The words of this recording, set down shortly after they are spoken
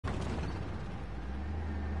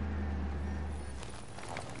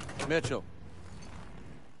Mitchell.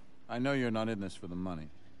 I know you're not in this for the money.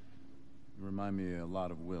 You remind me a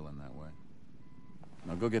lot of Will in that way.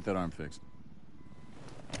 Now go get that arm fixed.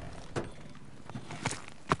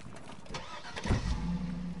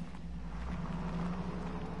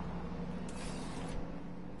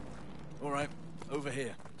 All right, over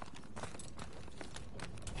here.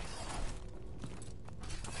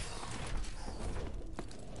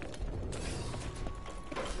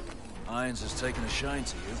 Irons has taken a shine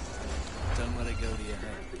to you. Don't let it go to your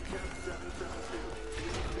head.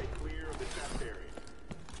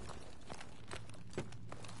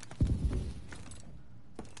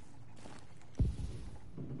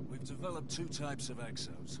 We've developed two types of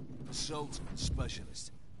exos, Assault and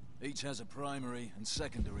Specialist. Each has a primary and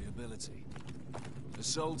secondary ability.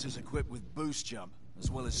 Assault is equipped with boost jump,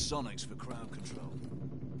 as well as sonics for crowd control.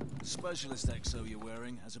 The Specialist exo you're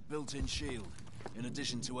wearing has a built-in shield, in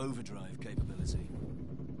addition to overdrive capability.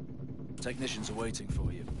 Technicians are waiting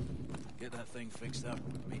for you. Get that thing fixed up.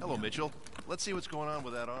 Hello, Mitchell. Let's see what's going on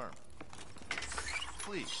with that arm.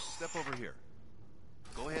 Please, step over here.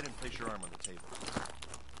 Go ahead and place your arm on the table.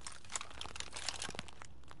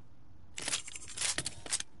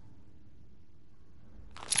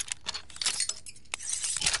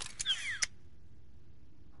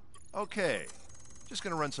 Okay, just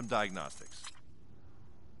gonna run some diagnostics.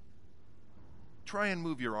 Try and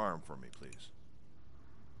move your arm for me, please.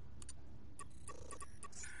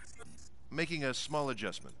 Making a small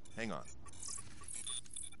adjustment. Hang on.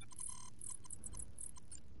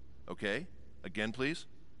 Okay, again, please.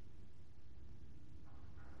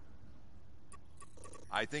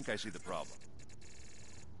 I think I see the problem.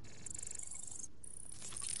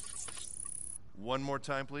 One more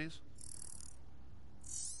time, please.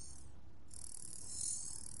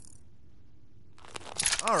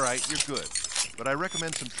 All right, you're good. But I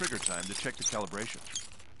recommend some trigger time to check the calibration.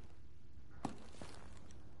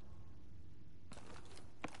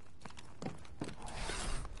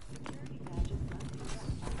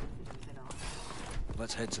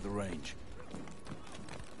 Let's head to the range.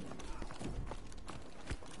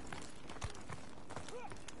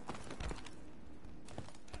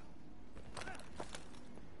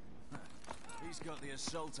 He's got the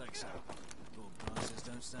Assault exo. Poor bastards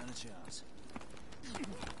don't stand a chance.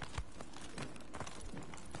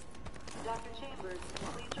 Dr. Chambers,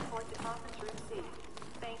 please report to conference room C.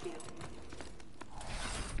 Thank you.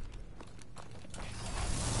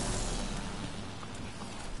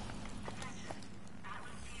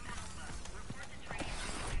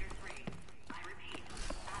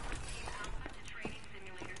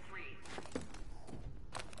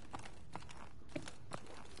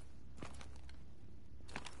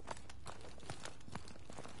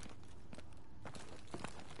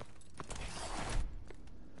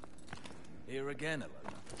 Here again,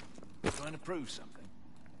 Ilona. Trying to prove something.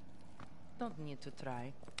 Don't need to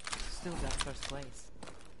try. Still got first place.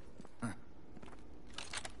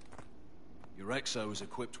 Your exo is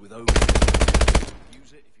equipped with overdrive.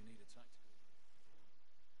 Use it if you need a tactical.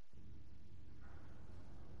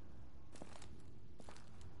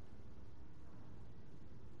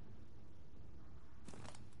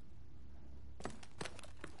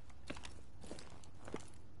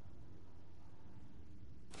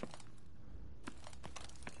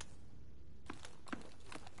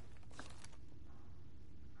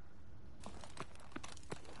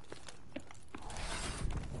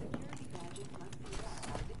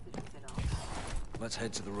 Let's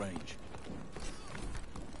head to the range.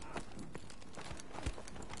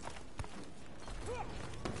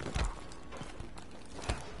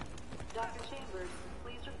 Dr. Chambers,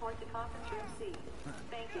 please report to conference room C.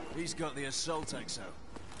 Thank you. He's got the Assault exo.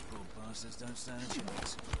 Poor bastards don't stand a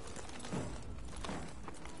chance.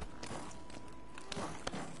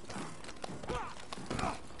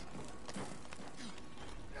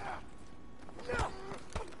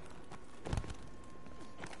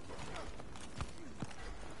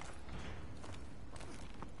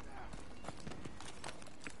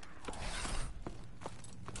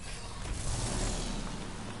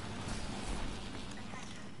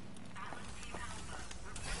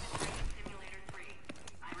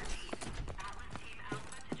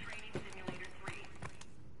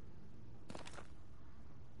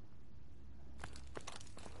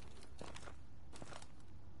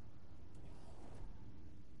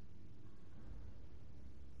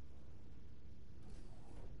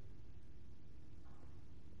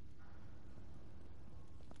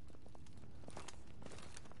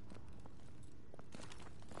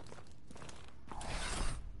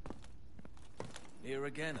 Here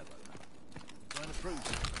again, Ilona. Trying to prove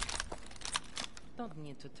something. Don't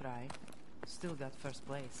need to try. Still got first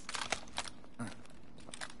place.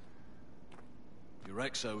 Your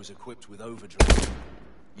Exo is equipped with overdrive.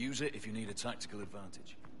 Use it if you need a tactical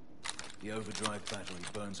advantage. The overdrive battery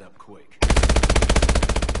burns up quick.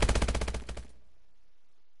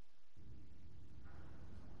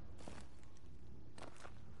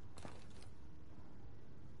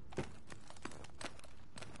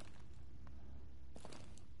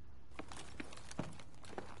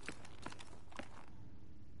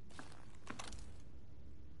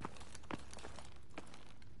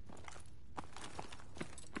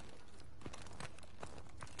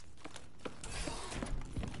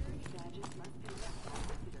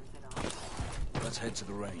 Let's head to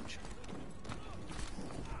the range.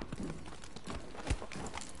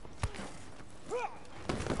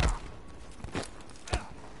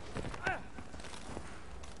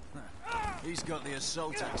 He's got the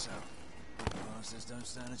assault Exo. Bastards don't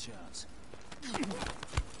stand a chance.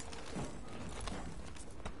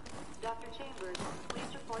 Dr. Chambers,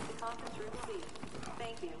 please report to conference room C.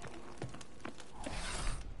 Thank you.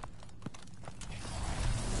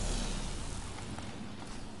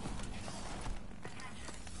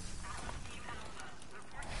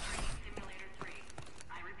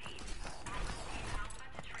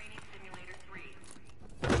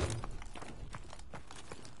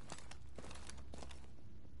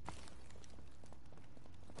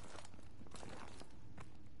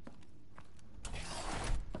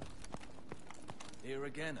 Here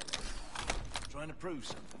again, trying to prove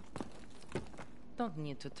something. Don't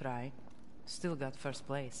need to try. Still got first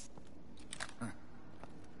place. Your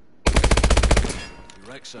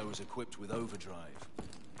Exo is equipped with overdrive.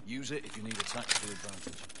 Use it if you need a tactical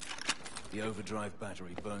advantage. The overdrive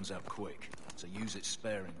battery burns out quick, so use it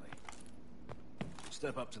sparingly.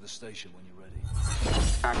 Step up to the station when you're ready.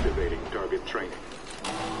 Activating target training.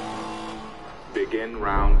 Begin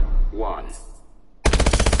round 1.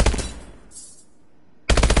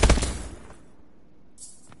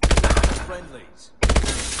 Friendlies.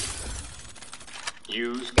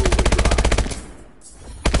 Use overdrive.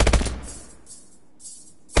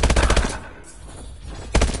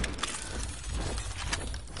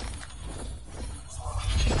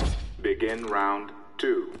 Begin round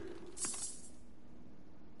 2.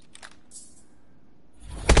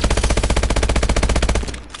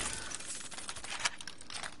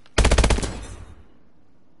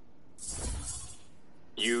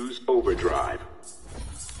 Use overdrive.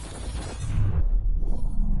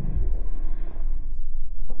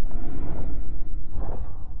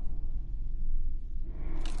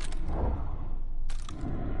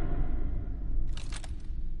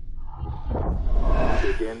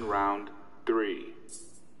 Begin round 3.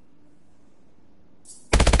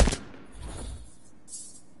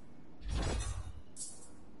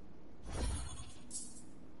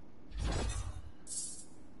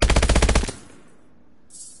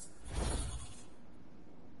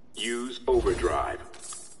 Use overdrive.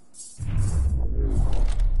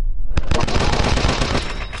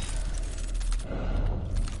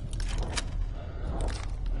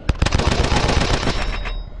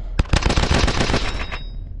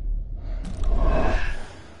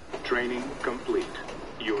 Training complete.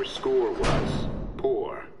 Your score was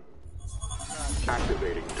poor.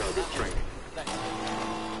 Activating target training.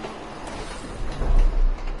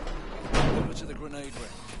 Over to the grenade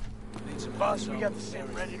range. Need some Boss, we hands got on the sim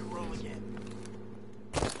very- ready to roll again.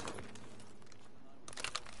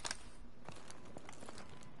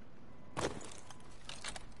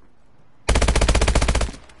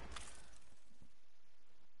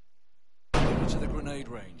 Over to the grenade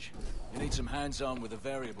range. You need some hands-on with the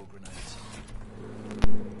variable grenades.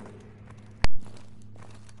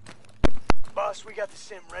 Boss, we got the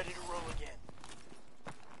sim ready to roll again.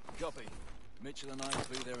 Copy. Mitchell and I will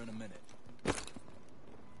be there in a minute.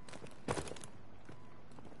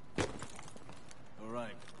 All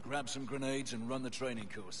right. Grab some grenades and run the training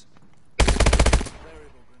course.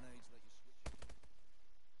 Variable grenades let you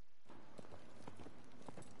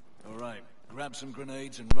switch. All right. Grab some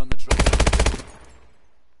grenades and run the training course.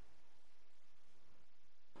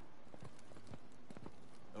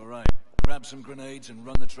 All right. Grab some grenades and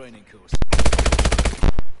run the training course.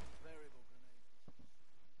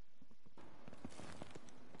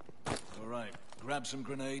 All right. Grab some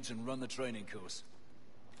grenades and run the training course.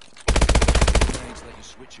 Grenades let you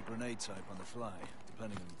switch your grenade type on the fly,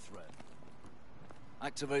 depending on the threat.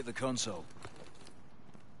 Activate the console.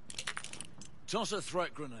 Toss a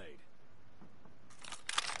threat grenade.